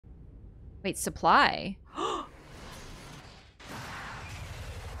Wait, supply?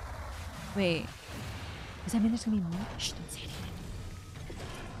 Wait. Does that mean there's gonna be more? Shh, don't say anything.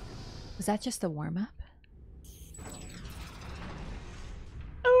 Was that just the warm-up?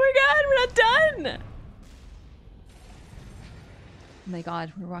 Oh my god, we're not done! Oh my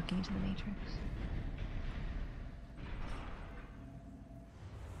god, we're walking into the Matrix.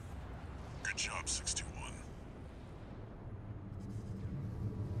 Good job, 621.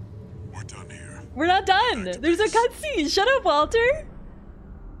 We're done here. We're not done! There's a cutscene! Shut up, Walter!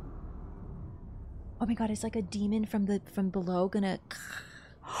 Oh my god, is like a demon from below gonna...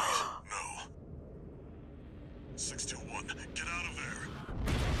 No. 621, get out of there.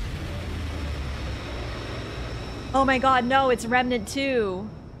 Oh my god, no, it's Remnant 2.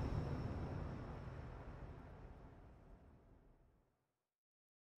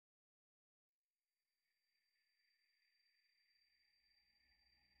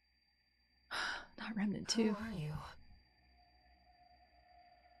 Not Remnant 2. Who are you?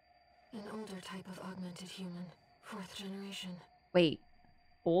 An older type of augmented human, 4th generation. Wait,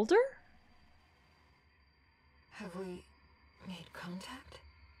 older? Have we made contact?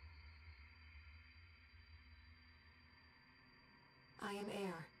 I am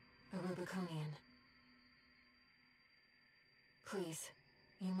Air, a Rubiconian. Please,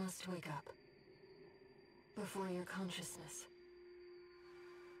 you must wake up. Before your consciousness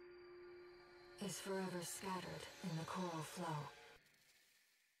is forever scattered in the coral flow.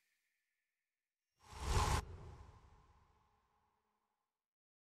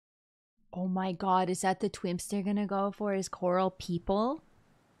 Oh my god, is that the twimps they're gonna go for? Is coral people?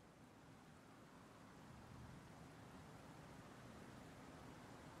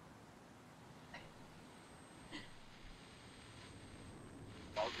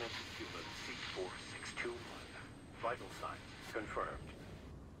 Augmented human C4621. Vital signs confirmed.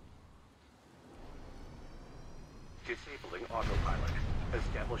 Disabling autopilot.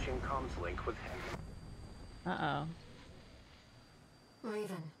 Establishing comms link with him. Uh-oh.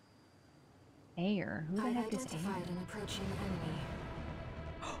 Raven. Air? Who the I've heck is Air? identified an approaching enemy.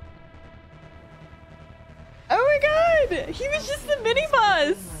 Oh my god! He was just the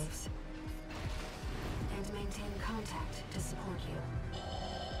mini-boss! And maintain contact to support you.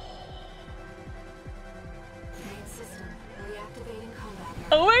 Main system reactivating combat mode.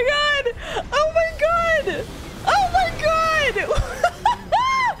 Oh my god! Oh my god! Oh my god!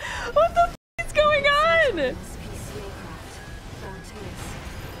 What the f is going on? This PCA craft, Balteus.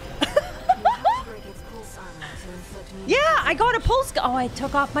 You have to break its pulse armor to inflict meaningful Yeah, I got a pulse gun. Oh, I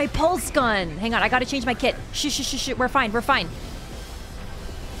took off my pulse gun. Hang on, I gotta change my kit. Shh, shh, shh, shh. We're fine, we're fine.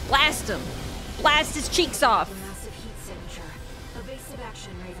 Blast him. Blast his cheeks off. The massive heat signature. Evasive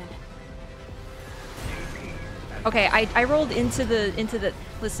action, Raven. Okay, I rolled into the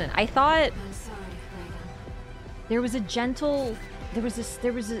listen, I thought I'm sorry, Raven. there was a gentle there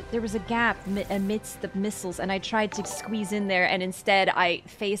was a gap amidst the missiles, and I tried to squeeze in there, and instead I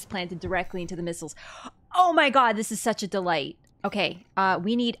face planted directly into the missiles. Oh my god, this is such a delight. Okay, I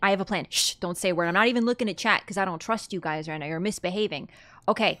have a plan. Shh, don't say a word. I'm not even looking at chat because I don't trust you guys right now. You're misbehaving.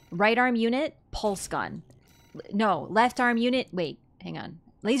 Okay, right arm unit, pulse gun. No, left arm unit, wait, hang on.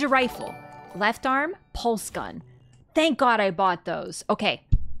 Laser rifle. Left arm, pulse gun. Thank god I bought those. Okay.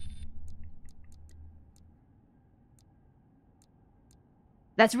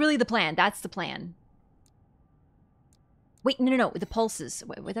 That's really the plan. That's the plan. Wait, no. The pulses.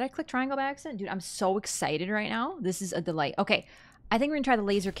 Wait, did I click triangle by accident? Dude, I'm so excited right now. This is a delight. Okay, I think we're gonna try the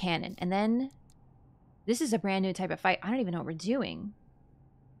laser cannon. And then... This is a brand new type of fight. I don't even know what we're doing.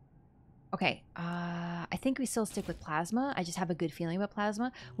 Okay, I think we still stick with plasma. I just have a good feeling about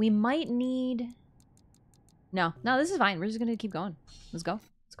plasma. We might need... No, this is fine. We're just gonna keep going. Let's go.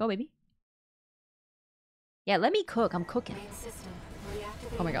 Let's go, baby. Yeah, let me cook. I'm cooking.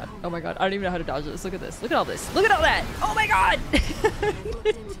 Oh my god. Oh my god. I don't even know how to dodge this. Look at this. Look at all this. Look at all that. Oh my god! It's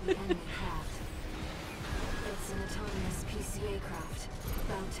an autonomous PCA craft,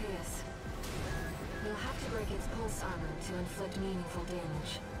 Balteus. You'll have to break its pulse armor to inflict meaningful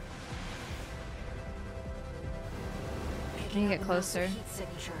damage. Can you get closer? Heat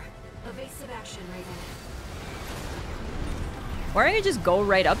signature. Evasive action, Raven. Why don't you just go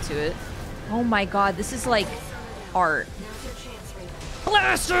right up to it? Oh my god, this is like art. Now's your chance, Raven.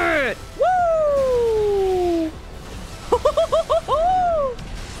 Blast it! Woo! I've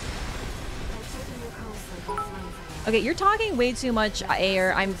taken your conflict offline. Okay, you're talking way too much,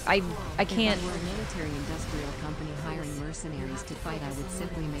 Air. I can't. If I were a military-industrial company hiring mercenaries to fight, I would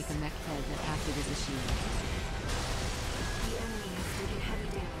simply make a mech head that acted as a shield. The enemy has taken heavy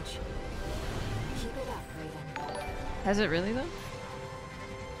damage. Keep it up, Raven. Has it really though?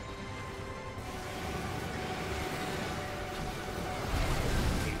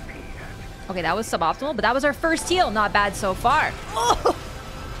 Okay, that was suboptimal, but that was our first heal. Not bad so far. Oh!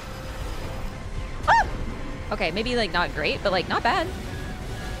 Ah! Okay, maybe like not great, but like not bad.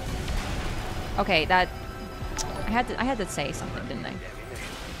 Okay, that I had to say something, didn't I?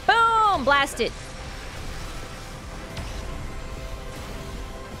 Boom! Blasted.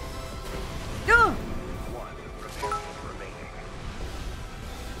 Go!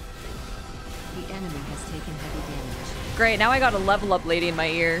 The enemy has taken heavy damage. Great, now I got a level up lady in my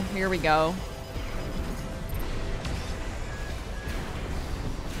ear. Here we go.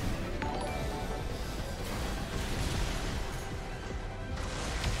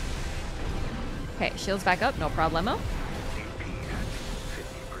 Okay, shields back up, no problemo.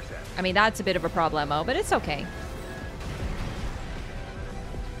 I mean, that's a bit of a problemo, but it's okay.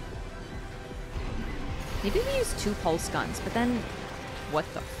 Maybe we use 2 pulse guns, but then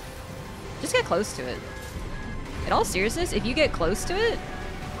what the? Just get close to it. In all seriousness, if you get close to it,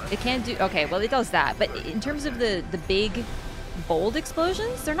 it can't do. Okay, well, it does that. But in terms of the big, bold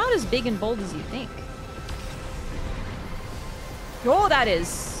explosions, they're not as big and bold as you think. Oh, that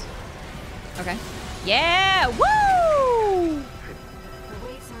is. Okay. Yeah! Woo! The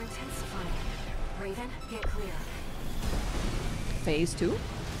waves are intensifying. Raven, get clear. Phase 2?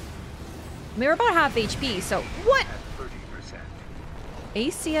 I mean, we're about half HP, so what? 30%.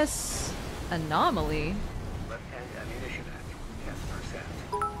 ACS anomaly? Left-hand ammunition at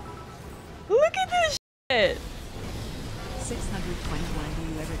 10%. Look at this shit! 621. Do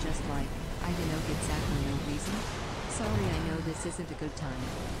you ever just like, I don't know exactly no reason? Sorry, I know this isn't a good time.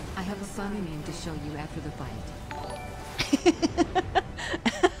 I have a funny meme to show you after the fight.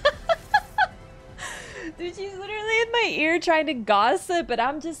 Dude, she's literally in my ear trying to gossip, but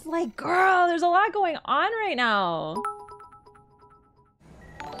I'm just like, girl, there's a lot going on right now.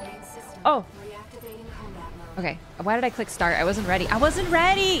 Main system. Oh. Reactivating combat mode. Okay, why did I click start? I wasn't ready. I wasn't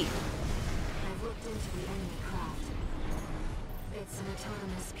ready! I've looked into the enemy craft. It's an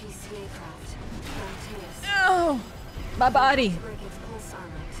autonomous PCA craft. Balteus. No! My body. Break its pulse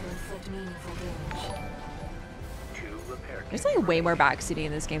armor to inflict meaningful damage. 2 repair There's kits like way more backseating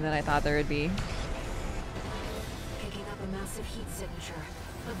in this game than I thought there would be. Picking up a massive heat signature.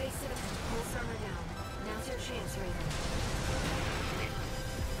 Evasive pulse armor down. Now's your chance, Raven.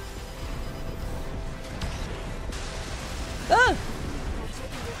 Ah! I've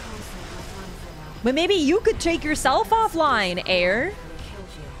taken your console offline for now. But maybe you could take yourself offline, Air. They killed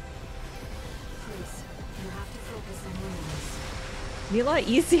you. Please, you have to focus on winning this. It'd be a lot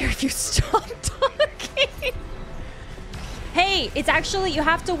easier if you stopped talking. Hey, it's actually, you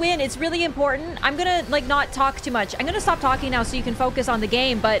have to win. It's really important. I'm gonna like not talk too much. I'm gonna stop talking now so you can focus on the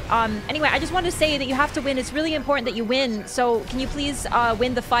game. But anyway, I just wanted to say that you have to win. It's really important that you win. So can you please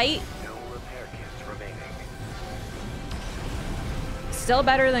win the fight? No repair kits remaining. Still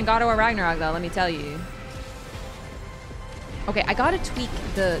better than God of War Ragnarok though, let me tell you. Okay, I gotta tweak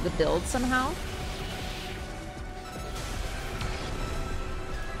the build somehow.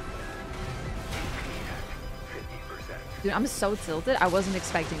 Dude, I'm so tilted. I wasn't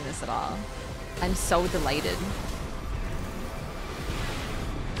expecting this at all. I'm so delighted.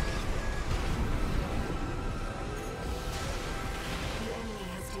 The enemy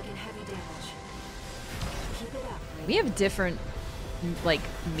has taken heavy damage. Keep it up. We have different, like,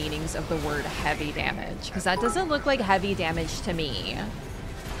 meanings of the word heavy damage. Because that doesn't look like heavy damage to me.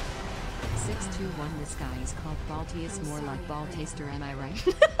 621. This guy is called Balteus, more like ball taster, am I right?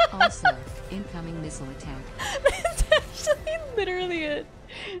 Also, incoming missile attack. That's actually literally it.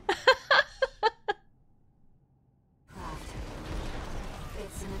 Craft.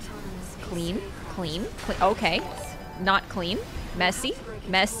 It's an autonomous Clean, PCA craft. clean, clean. Okay. Not clean. Messy,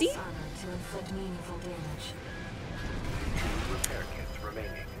 messy. Pulse armor to inflict meaningful damage. 2 repair kits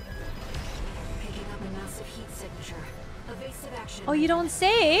remaining. Picking up a massive heat signature. Evasive action. Oh, you don't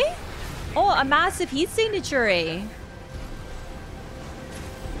say? Oh, a massive heat signature, eh?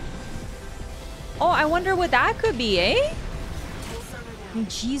 Oh, I wonder what that could be, eh? Pulse armor down.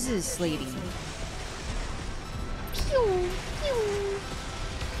 Jesus, lady. Pew, pew.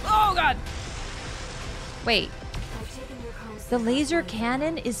 Oh, God. Wait, I've taken your comms the signal laser offline.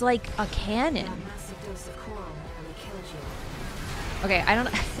 cannon is like a cannon. That massive dose of coral nearly killed you. Okay, I don't...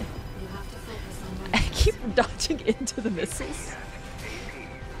 You have to focus on I winning. keep dodging into the missiles.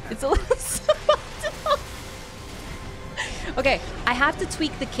 It's a little suboptimal. Okay, I have to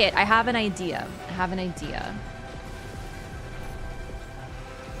tweak the kit. I have an idea. I have an idea.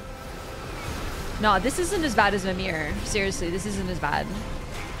 No, this isn't as bad as Mimir. Seriously, this isn't as bad. 50%.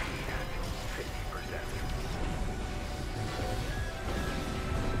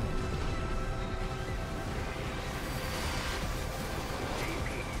 AP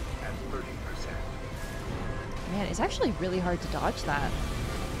at 30%. It's actually really hard to dodge that.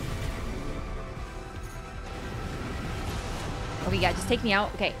 Oh, yeah, just take me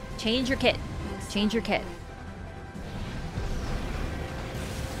out. Okay, change your kit. Change your kit.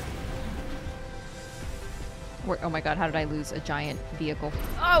 Oh my god, how did I lose a giant vehicle?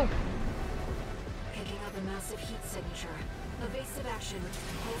 Oh! Picking up a massive heat signature. Evasive action.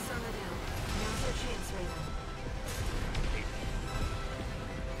 Pulse armor down. Now's your chance, Raven.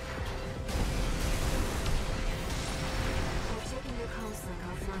 We're taking your comms link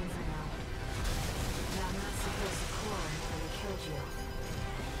offline for now. That massive dose of core really killed you.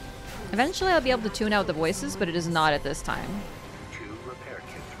 Eventually I'll be able to tune out the voices, but it is not at this time. 2 repair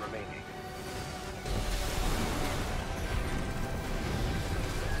kits remaining.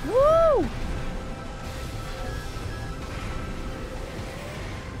 Woo!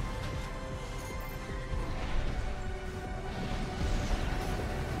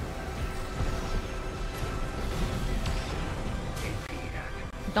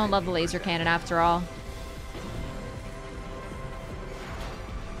 Don't love the laser cannon after all.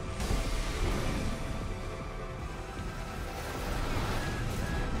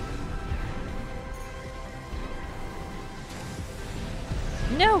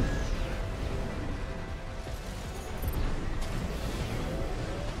 No!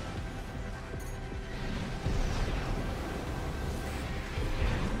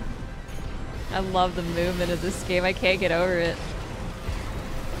 I love the movement of this game. I can't get over it.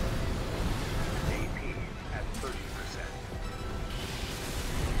 AP at 30%.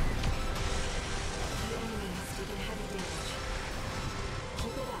 The enemy has taken heavy damage.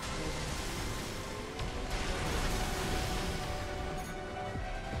 Keep it up, Raven.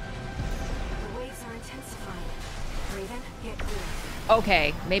 The waves are intensifying. Raven, get clear.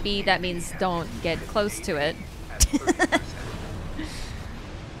 Okay, maybe that means don't get close to it. At 30%.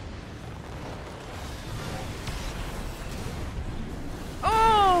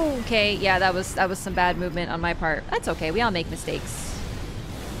 Oh, okay, yeah, that was some bad movement on my part. That's okay, we all make mistakes.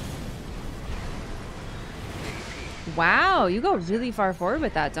 Wow, you go really far forward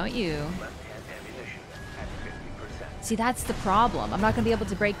with that, don't you? Left-hand ammunition at 50%. See, that's the problem. I'm not gonna be able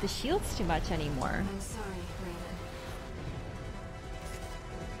to break the shields too much anymore. I'm sorry, Raven.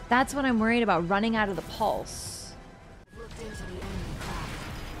 That's what I'm worried about, running out of the pulse. Looked into the enemy craft.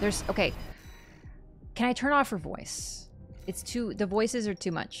 There's, okay. Can I turn off her voice? It's too, the voices are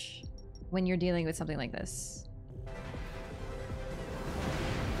too much when you're dealing with something like this.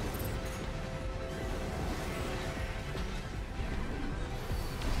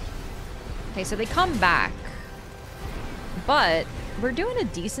 Okay, so they come back. But we're doing a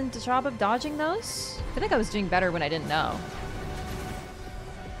decent job of dodging those. I feel like I was doing better when I didn't know.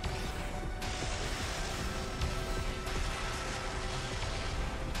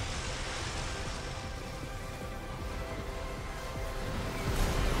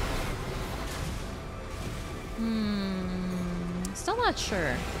 Still not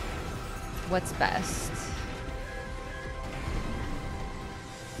sure what's best.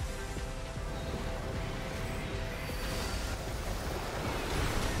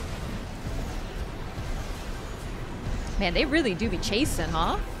 Man, they really do be chasing,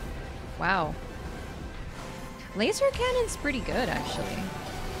 huh? Wow. Laser cannon's pretty good, actually.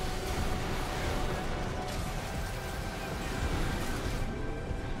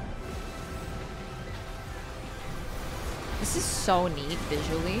 This is so neat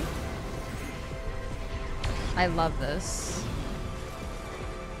visually. I love this.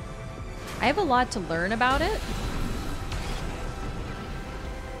 I have a lot to learn about it.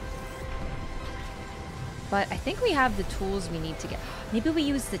 But I think we have the tools we need to get. Maybe we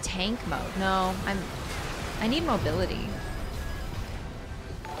use the tank mode. No, I need mobility.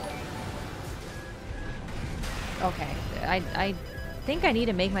 Okay, I think I need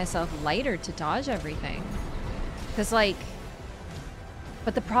to make myself lighter to dodge everything. Because, like,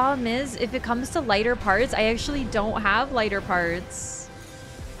 but the problem is, if it comes to lighter parts, I actually don't have lighter parts.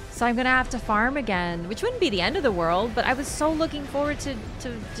 So I'm gonna have to farm again, which wouldn't be the end of the world, but I was so looking forward to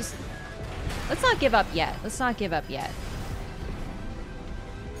just... Let's not give up yet. Let's not give up yet.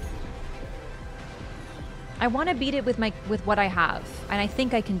 I want to beat it with what I have, and I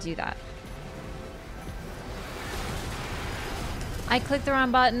think I can do that. I clicked the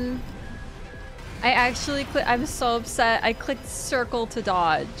wrong button. I actually I'm so upset. I clicked circle to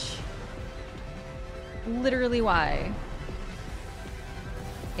dodge. Literally why?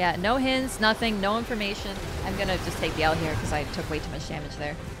 Yeah, no hints, nothing, no information. I'm gonna just take the L here because I took way too much damage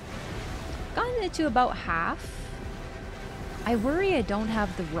there. Gotten it to about half. I worry I don't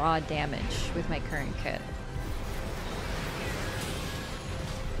have the raw damage with my current kit.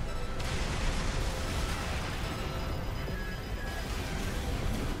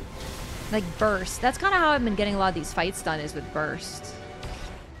 Like burst. That's kind of how I've been getting a lot of these fights done, is with burst.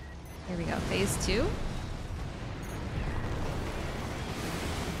 Here we go. Phase 2.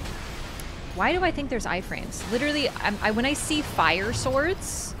 Why do I think there's iframes? Literally, when I see fire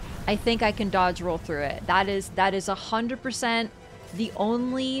swords, I think I can dodge roll through it. That is 100% the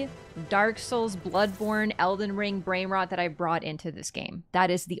only Dark Souls, Bloodborne, Elden Ring, brain rot that I brought into this game.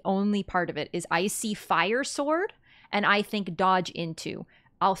 That is the only part of it, is I see fire sword and I think dodge into.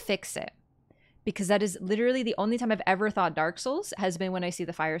 I'll fix it. Because that is literally the only time I've ever thought Dark Souls has been when I see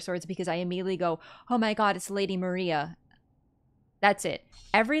the fire swords, because I immediately go, oh my god, it's Lady Maria. That's it.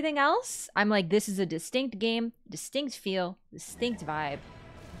 Everything else, I'm like, this is a distinct game, distinct feel, distinct vibe.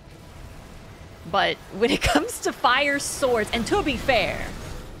 But when it comes to fire swords, and to be fair,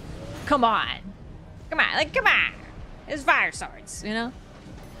 come on. Come on, like, come on. It's fire swords, you know?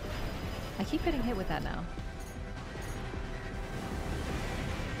 I keep getting hit with that now.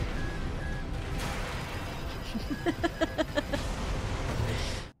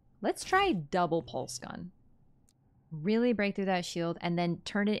 Let's try double pulse gun. Really break through that shield and then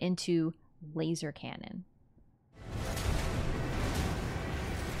turn it into laser cannon.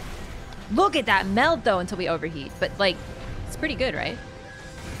 Look at that melt though until we overheat. But like, it's pretty good, right?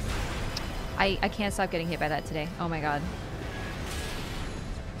 I can't stop getting hit by that today. Oh my god.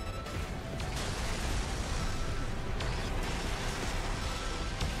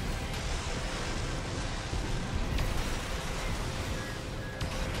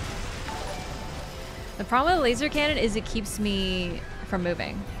 The problem with the laser cannon is it keeps me from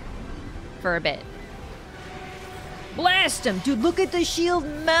moving for a bit. Blast him! Dude, look at the shield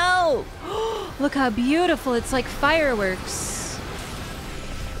melt! Look how beautiful. It's like fireworks.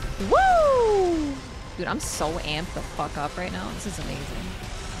 Woo! Dude, I'm so amped the fuck up right now. This is amazing.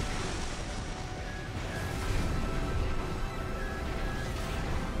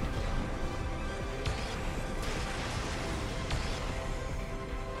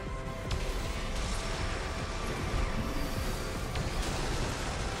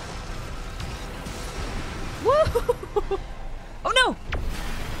 Oh no!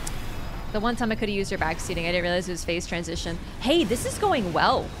 The one time I could have used her backseating, I didn't realize it was phase transition. Hey, this is going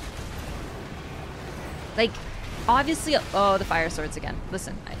well. Like, obviously, oh, the fire swords again.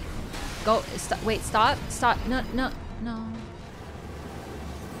 Listen, go, wait, stop, no, no, no.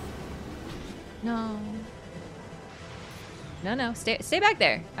 No. No, no, stay back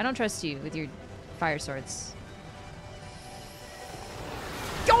there. I don't trust you with your fire swords.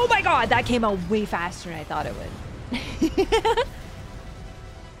 Oh my god, that came out way faster than I thought it would.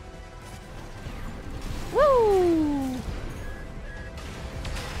 Woo!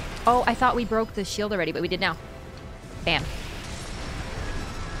 Oh, I thought we broke the shield already, but we did now. Bam.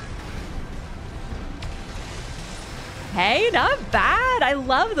 Hey, not bad. I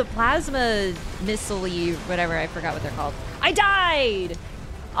love the plasma missile-y, whatever. I forgot what they're called. I died!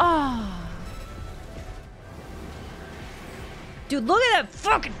 Oh. Dude, look at that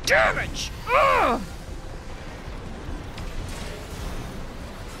fucking damage! Ugh!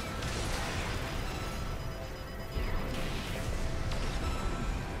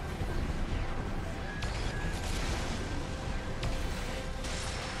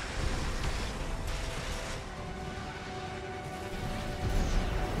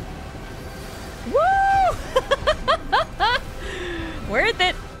 Woo! Worth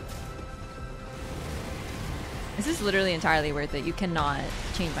it! This is literally entirely worth it. You cannot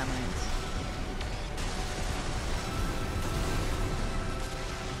change my mind.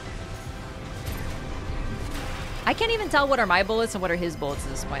 I can't even tell what are my bullets and what are his bullets at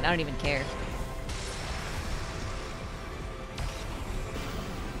this point. I don't even care.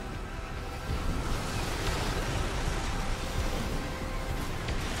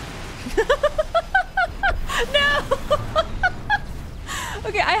 No!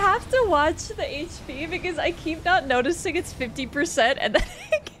 Okay, I have to watch the HP because I keep not noticing it's 50% and then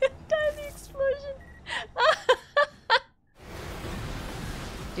I get die of the explosion.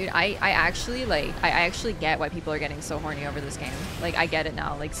 Dude, I actually get why people are getting so horny over this game. Like, I get it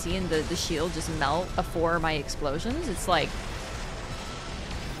now. Like, seeing the shield just melt before my explosions, it's like,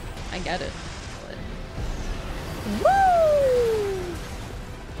 I get it. But... Woo!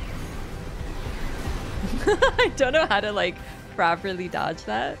 I don't know how to, like, properly dodge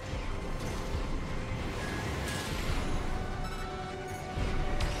that.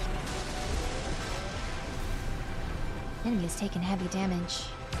 Enemy is taking heavy damage.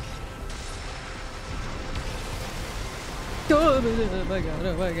 Oh my god,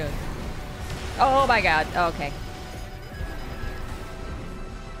 oh my god. Oh my god, okay.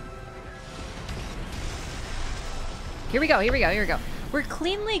 Here we go, here we go, here we go. We're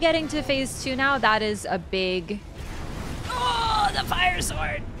cleanly getting to phase 2 now. That is a big... Oh, the fire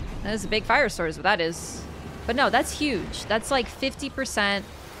sword! That is a big fire sword is what that is. But no, that's huge. That's like 50%.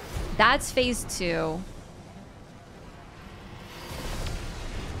 That's phase 2.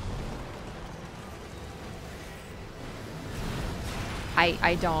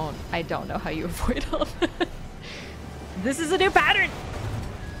 I don't know how you avoid all that. This is a new pattern!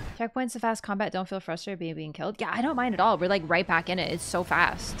 Checkpoints to fast combat, don't feel frustrated being killed. Yeah, I don't mind at all. We're like right back in it. It's so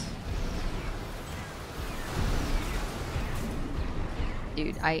fast.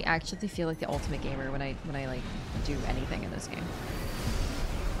 Dude, I actually feel like the ultimate gamer when I like do anything in this game.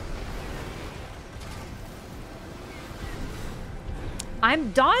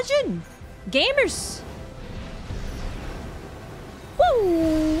 I'm dodging! Gamers!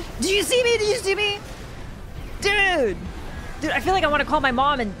 Woo! Did you see me? Did you see me? Dude! Dude, I feel like I want to call my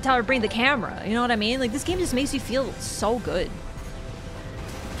mom and tell her to bring the camera. You know what I mean? Like, this game just makes you feel so good.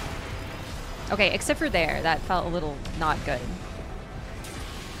 Okay, except for there. That felt a little not good.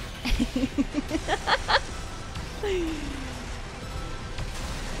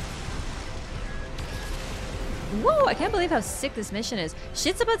 Whoa, I can't believe how sick this mission is.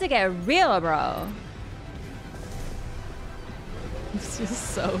 Shit's about to get real, bro. It's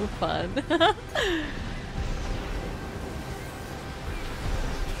just so fun.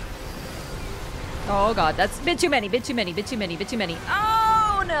 Oh god, that's a bit too many, bit too many, bit too many, bit too many.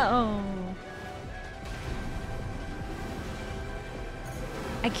 Oh no!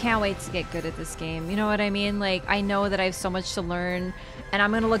 I can't wait to get good at this game. You know what I mean? Like, I know that I have so much to learn, and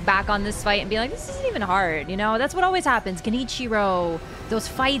I'm gonna look back on this fight and be like, this isn't even hard, you know? That's what always happens. Genichiro, those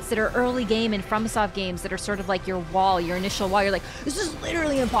fights that are early game in FromSoft games that are sort of like your wall, your initial wall. You're like, this is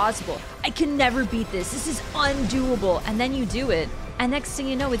literally impossible. I can never beat this. This is undoable. And then you do it, and next thing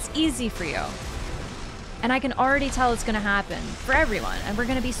you know, it's easy for you. And I can already tell it's gonna happen for everyone, and we're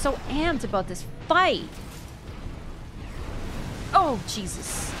gonna be so amped about this fight. Oh,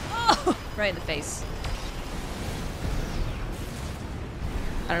 Jesus. Oh, right in the face.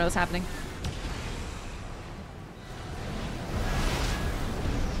 I don't know what's happening.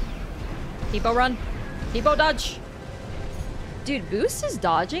 Hippo run. Hippo dodge. Dude, Boost's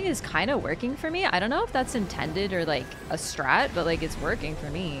dodging is kind of working for me. I don't know if that's intended or like a strat, but like it's working for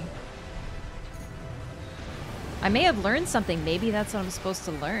me. I may have learned something. Maybe that's what I'm supposed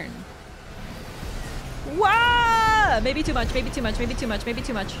to learn. Wow! Maybe too much, maybe too much, maybe too much, maybe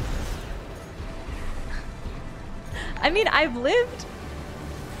too much. I mean, I've lived...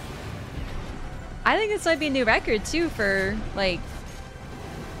 I think this might be a new record too for like...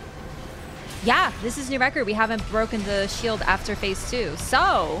 Yeah, this is a new record. We haven't broken the shield after phase 2.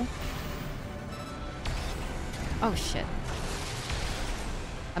 So... Oh shit.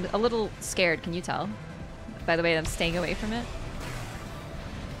 I'm a little scared, can you tell? By the way, I'm staying away from it.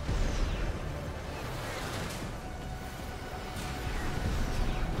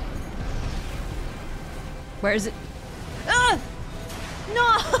 Where is it? Ah!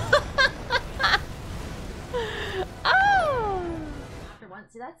 No! Oh! Chapter 1.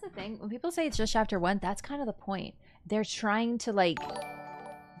 See, that's the thing. When people say it's just chapter 1, that's kind of the point. They're trying to, like...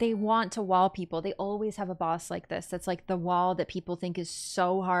 They want to wall people. They always have a boss like this. That's like the wall that people think is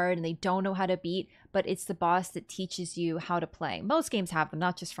so hard and they don't know how to beat, but it's the boss that teaches you how to play. Most games have them,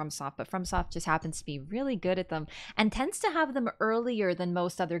 not just FromSoft, but FromSoft just happens to be really good at them and tends to have them earlier than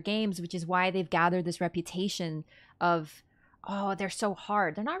most other games, which is why they've gathered this reputation of, oh, they're so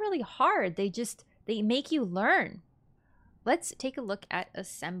hard. They're not really hard. They make you learn. Let's take a look at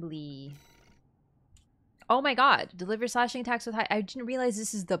assembly. Oh my god, deliver slashing attacks with high... I didn't realize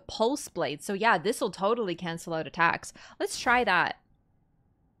this is the pulse blade. So yeah, this will totally cancel out attacks. Let's try that.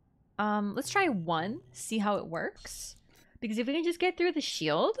 Let's try 1, see how it works. Because if we can just get through the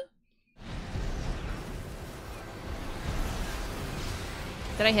shield...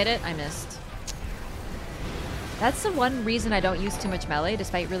 Did I hit it? I missed. That's the one reason I don't use too much melee,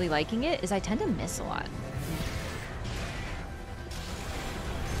 despite really liking it, is I tend to miss a lot.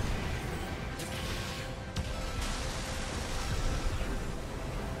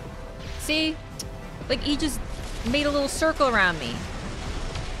 See? Like, he just made a little circle around me.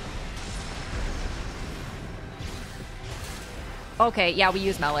 Okay, yeah, we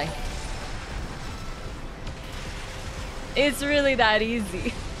use melee. It's really that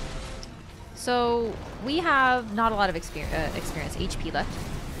easy. So, we have not a lot of experience, HP left.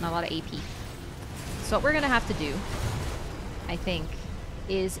 Not a lot of AP. So what we're gonna have to do, I think,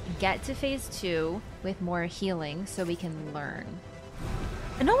 is get to phase 2 with more healing so we can learn.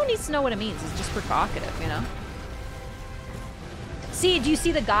 And no one needs to know what it means. It's just provocative, you know? See, do you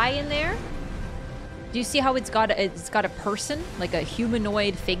see the guy in there? Do you see how it's got a person, like a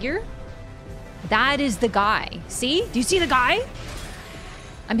humanoid figure? That is the guy. See? Do you see the guy?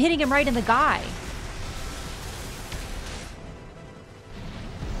 I'm hitting him right in the guy.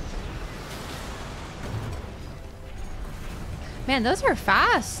 Man, those are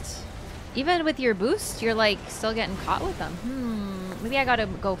fast. Even with your boost, you're like still getting caught with them. Maybe I gotta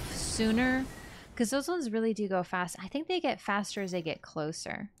go sooner. Because those ones really do go fast. I think they get faster as they get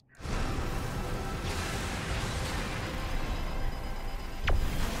closer.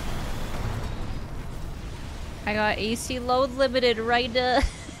 I got AC load limited right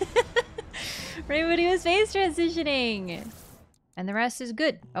right when he was phase transitioning. And the rest is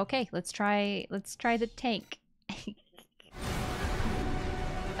good. Okay, let's try the tank.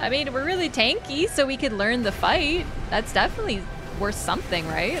 I mean, we're really tanky, so we could learn the fight. That's definitely worth something,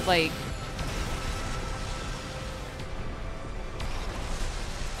 right? Like...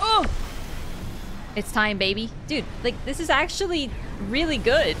 Oh! It's time, baby. Dude, like, this is actually really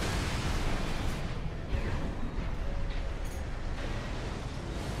good.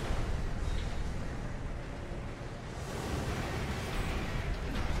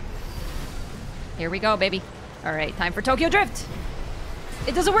 Here we go, baby. All right, time for Tokyo Drift.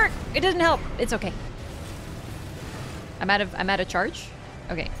 It doesn't work. It doesn't help. It's okay. I'm out of charge.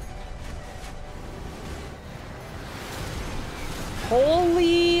 Okay.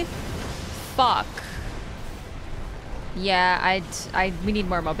 Holy fuck. Yeah, we need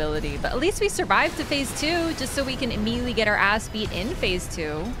more mobility, but at least we survived to phase 2 just so we can immediately get our ass beat in phase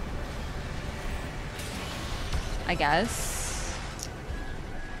 2. I guess.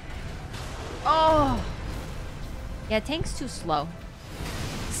 Oh. Yeah, tank's too slow.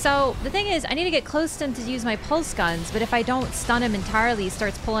 So, the thing is, I need to get close to him to use my pulse guns, but if I don't stun him entirely, he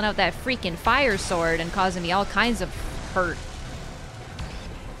starts pulling out that freaking fire sword and causing me all kinds of hurt.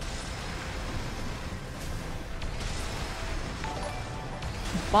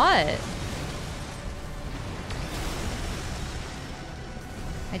 But...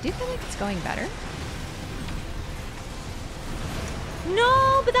 I do feel like it's going better.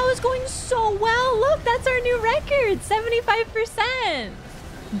 No, but that was going so well. Look, that's our new record, 75%.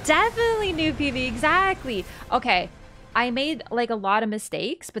 Definitely new PB, exactly. Okay, I made like a lot of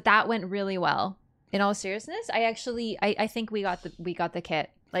mistakes, but that went really well. In all seriousness, I think we got the kit.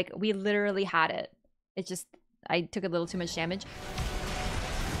 Like, we literally had it. It just, I took a little too much damage.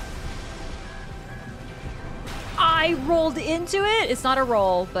 I rolled into it. It's not a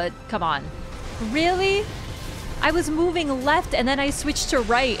roll, but come on. Really? I was moving left and then I switched to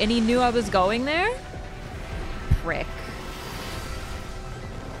right and he knew I was going there? Prick.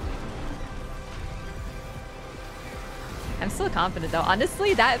 I'm still confident though.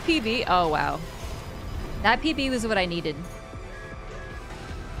 Honestly, that PB, oh wow. That PB was what I needed.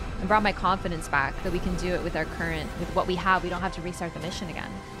 It brought my confidence back that we can do it with our current, with what we have. We don't have to restart the mission again.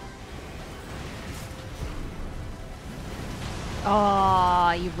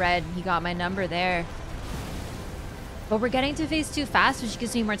 Oh, you read. He got my number there. But we're getting to phase 2 fast, which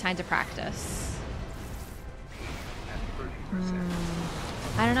gives me more time to practice.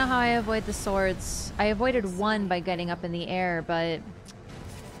 I don't know how I avoid the swords. I avoided one by getting up in the air, but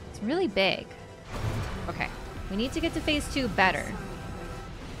it's really big. Okay, we need to get to phase 2 better.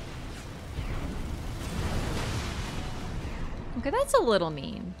 Okay, that's a little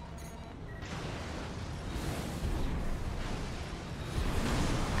mean.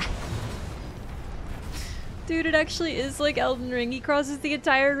 Dude, it actually is like Elden Ring. He crosses the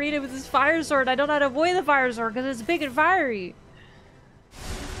entire arena with his fire sword. I don't know how to avoid the fire sword because it's big and fiery.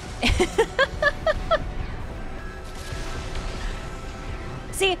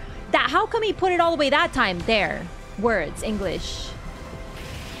 See, that, how come he put it all the way that time? There. Words, English.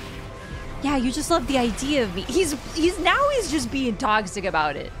 Yeah, you just love the idea of me. He's just being toxic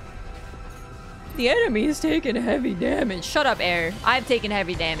about it. The enemy is taking heavy damage. Shut up, Air. I've taken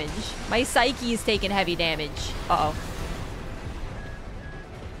heavy damage. My psyche is taking heavy damage. Uh-oh.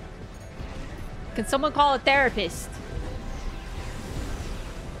 Can someone call a therapist?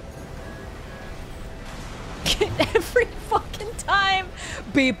 Every fucking time.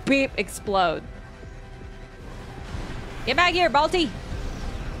 Beep, beep, explode. Get back here, Balti.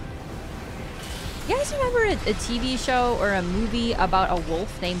 You guys remember a TV show or a movie about a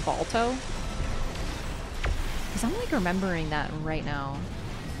wolf named Balto? Because I'm like remembering that right now.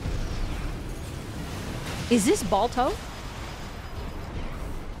 Is this Balto?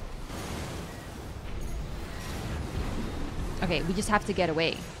 Okay, we just have to get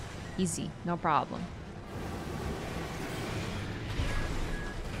away. Easy, no problem.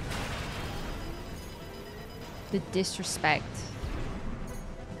 The disrespect.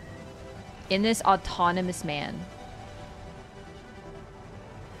 in this autonomous man.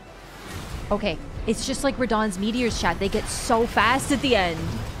 Okay, it's just like Radahn's meteors, chat. They get so fast at the end.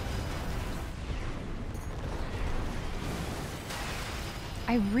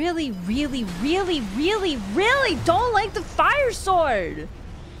 I really, really, really, really, really don't like the fire sword.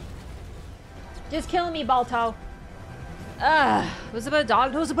 Just kill me, Balto. Ugh. Was it about a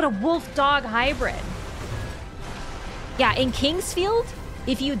dog? No, it was about a wolf-dog hybrid. Yeah, in Kingsfield,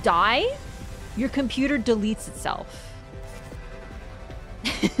 if you die, your computer deletes itself.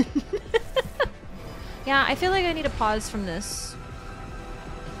 Yeah, I feel like I need a pause from this.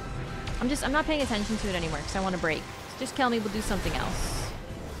 I'm not paying attention to it anymore because I want to break. Just kill me, we'll do something else.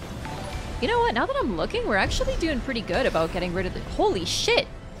 You know what? Now that I'm looking, we're actually doing pretty good about getting rid of the... Holy shit!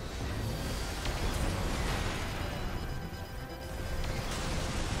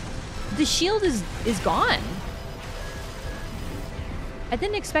 The shield is gone. I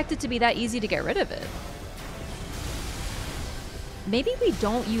didn't expect it to be that easy to get rid of it. Maybe we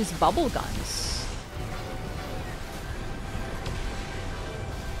don't use bubble guns.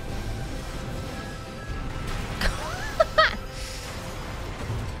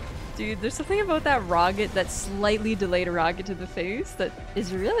 Dude, there's something about that rocket, that slightly delayed rocket to the face that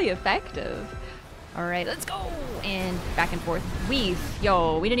is really effective. All right, let's go. And back and forth. Weave.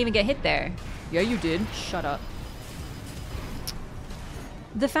 Yo, we didn't even get hit there. Yeah, you did. Shut up.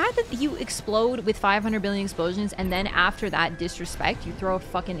 The fact that you explode with 500 billion explosions and then after that disrespect, you throw a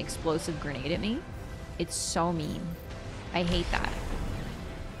fucking explosive grenade at me. It's so mean. I hate that.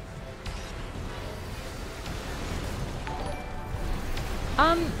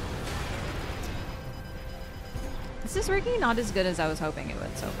 This is working not as good as I was hoping it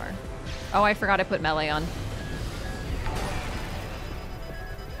would so far. Oh, I forgot I put melee on.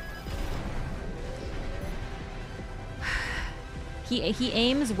 He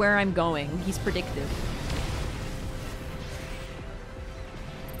aims where I'm going. He's predictive.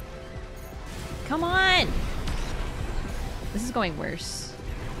 Come on! This is going worse.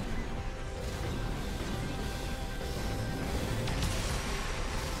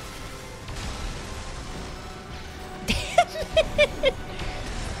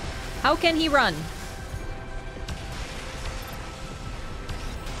 How can he run?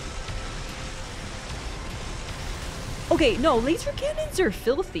 Okay, no, laser cannons are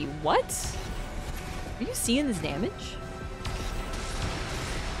filthy. What? Are you seeing this damage?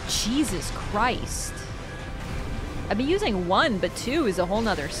 Jesus Christ. I've been using one, but two is a whole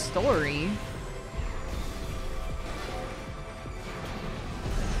nother story.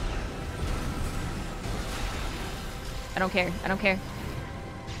 I don't care. I don't care.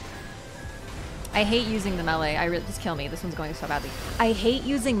 I hate using the melee. I really just kill me. This one's going so badly. I hate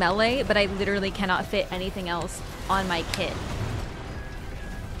using melee, but I literally cannot fit anything else on my kit.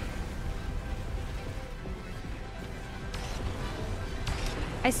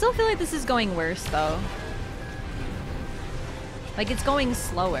 I still feel like this is going worse though. Like it's going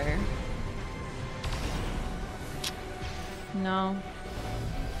slower. No.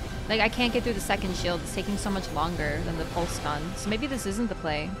 Like I can't get through the second shield. It's taking so much longer than the pulse gun. So maybe this isn't the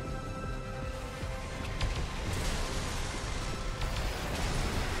play.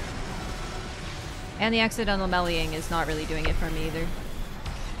 And the accidental meleeing is not really doing it for me either.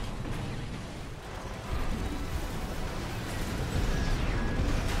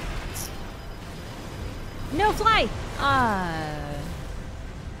 No, fly!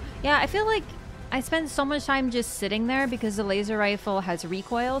 Yeah, I feel like I spend so much time just sitting there because the laser rifle has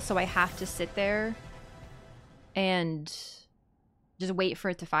recoil, so I have to sit there and just wait for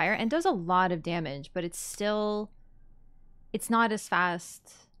it to fire. And it does a lot of damage, but it's still... It's not as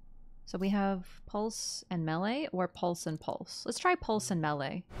fast. So we have pulse and melee or pulse and pulse. Let's try pulse and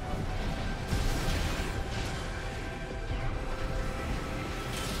melee.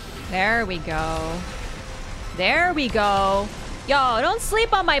 There we go. There we go. Yo, don't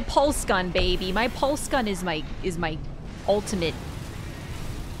sleep on my pulse gun, baby. My pulse gun is my ultimate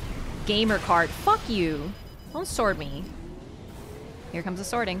gamer card. Fuck you. Don't sword me. Here comes the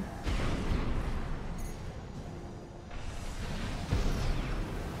sorting.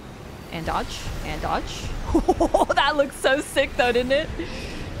 And dodge. And dodge. Oh, that looks so sick though, didn't it?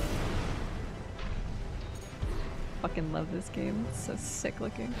 Fucking love this game. It's so sick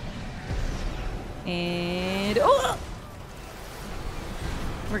looking. And... Oh!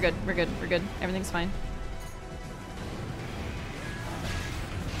 We're good. We're good. We're good. Everything's fine.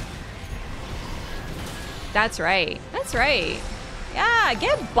 That's right. That's right. Yeah,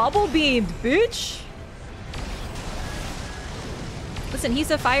 get bubble beamed, bitch! Listen,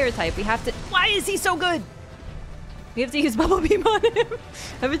 he's a fire type. We have to... Why is he so good? We have to use Bubble Beam on him.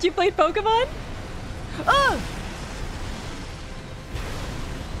 Haven't you played Pokemon? Oh!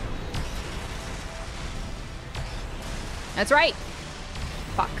 That's right.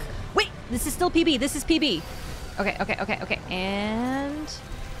 Fuck. Wait, this is still PB. This is PB. Okay, okay, okay, okay. And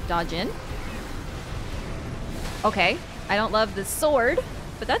dodge in. Okay. I don't love the sword,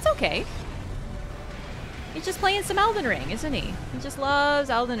 but that's okay. He's just playing some Elden Ring, isn't he? He just loves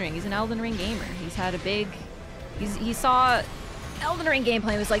Elden Ring. He's an Elden Ring gamer. He's had a big... He saw Elden Ring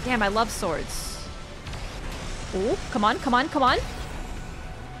gameplay and was like, damn, I love swords. Oh, come on, come on, come on.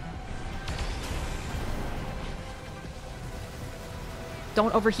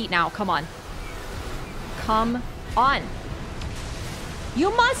 Don't overheat now. Come on. Come on.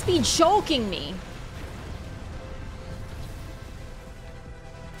 You must be joking me.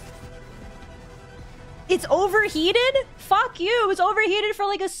 It's overheated? Fuck you. It was overheated for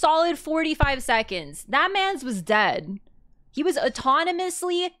like a solid 45 seconds. That man's was dead. He was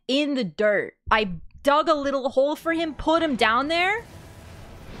autonomously in the dirt. I dug a little hole for him, put him down there.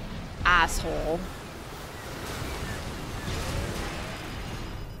 Asshole.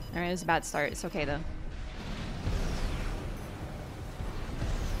 Alright, it was a bad start. It's okay though.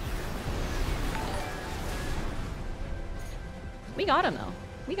 We got him though.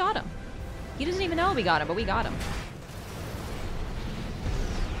 We got him. He doesn't even know we got him, but we got him.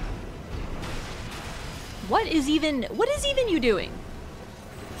 What is even you doing?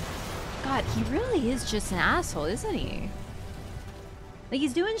 God, he really is just an asshole, isn't he? Like,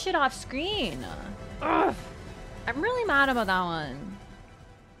 he's doing shit off screen. Ugh. I'm really mad about that one.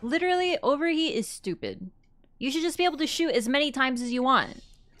 Literally, overheat is stupid. You should just be able to shoot as many times as you want.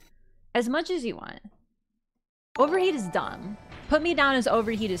 As much as you want. Overheat is dumb. Put me down as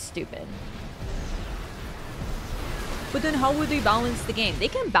overheat is stupid. But then how would they balance the game? They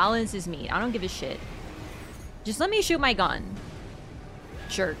can balance his meat. I don't give a shit. Just let me shoot my gun.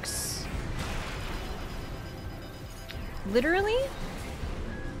 Jerks. Literally?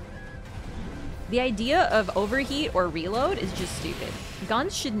 The idea of overheat or reload is just stupid.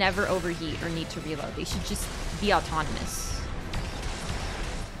 Guns should never overheat or need to reload. They should just be autonomous.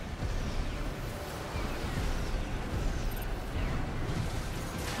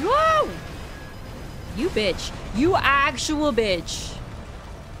 Whoa! You bitch. You actual bitch.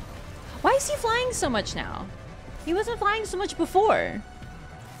 Why is he flying so much now? He wasn't flying so much before.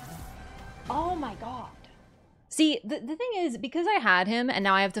 Oh my god. See, the thing is, because I had him and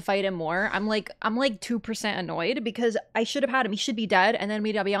now I have to fight him more, I'm like 2% annoyed because I should have had him. He should be dead and then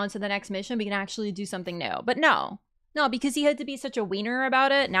we'd be on to the next mission. We can actually do something new. But no. No, because he had to be such a wiener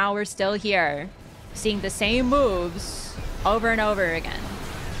about it. Now we're still here. Seeing the same moves over and over again.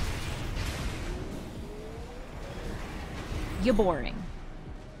 You're boring.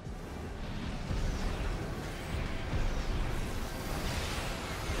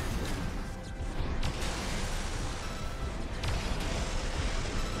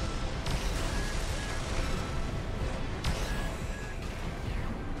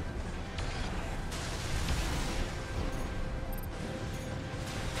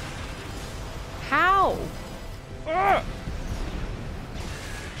 How? Ugh.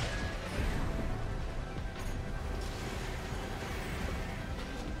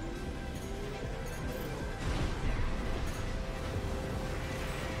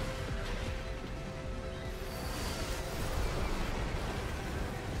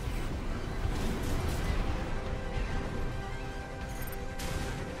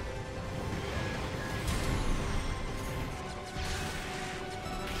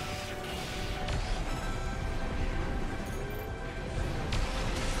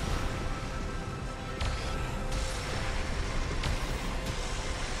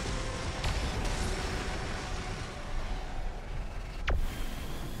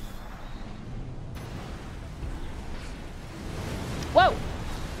 Whoa!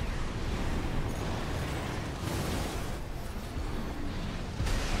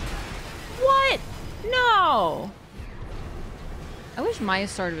 What? No! I wish my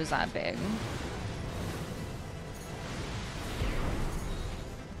sword was that big.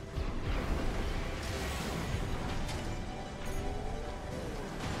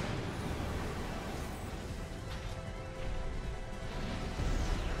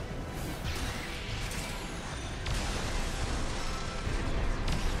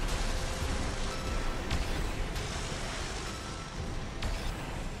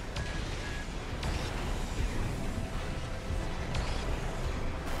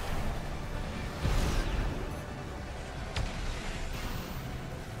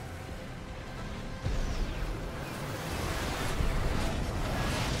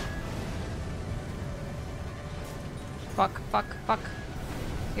 Fuck, fuck, fuck.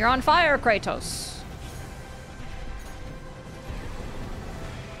 You're on fire, Kratos.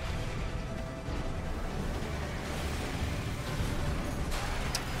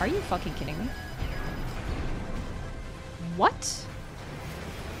 Are you fucking kidding me? What?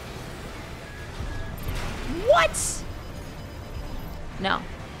 What? No.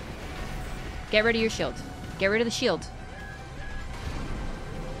 Get rid of your shield. Get rid of the shield.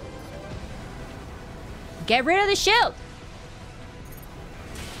 Get rid of the shield!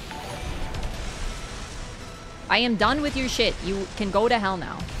 I am done with your shit. You can go to hell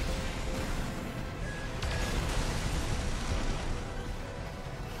now.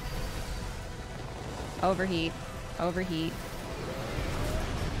 Overheat. Overheat.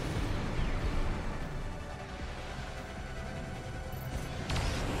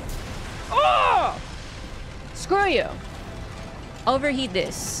 Oh! Screw you. Overheat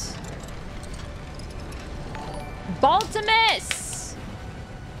this. Balteus!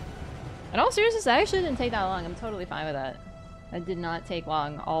 In all seriousness, that actually didn't take that long. I'm totally fine with that. That did not take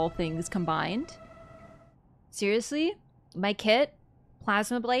long, all things combined. Seriously? My kit,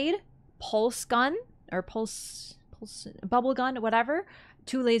 plasma blade, pulse gun, or pulse bubble gun, whatever,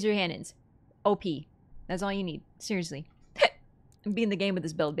 2 laser cannons. OP. That's all you need. Seriously. I'm being the game with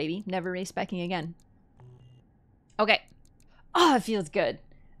this build, baby. Never race specking again. Okay. Oh, it feels good.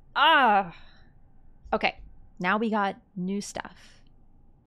 Ah. Okay. Now we got new stuff.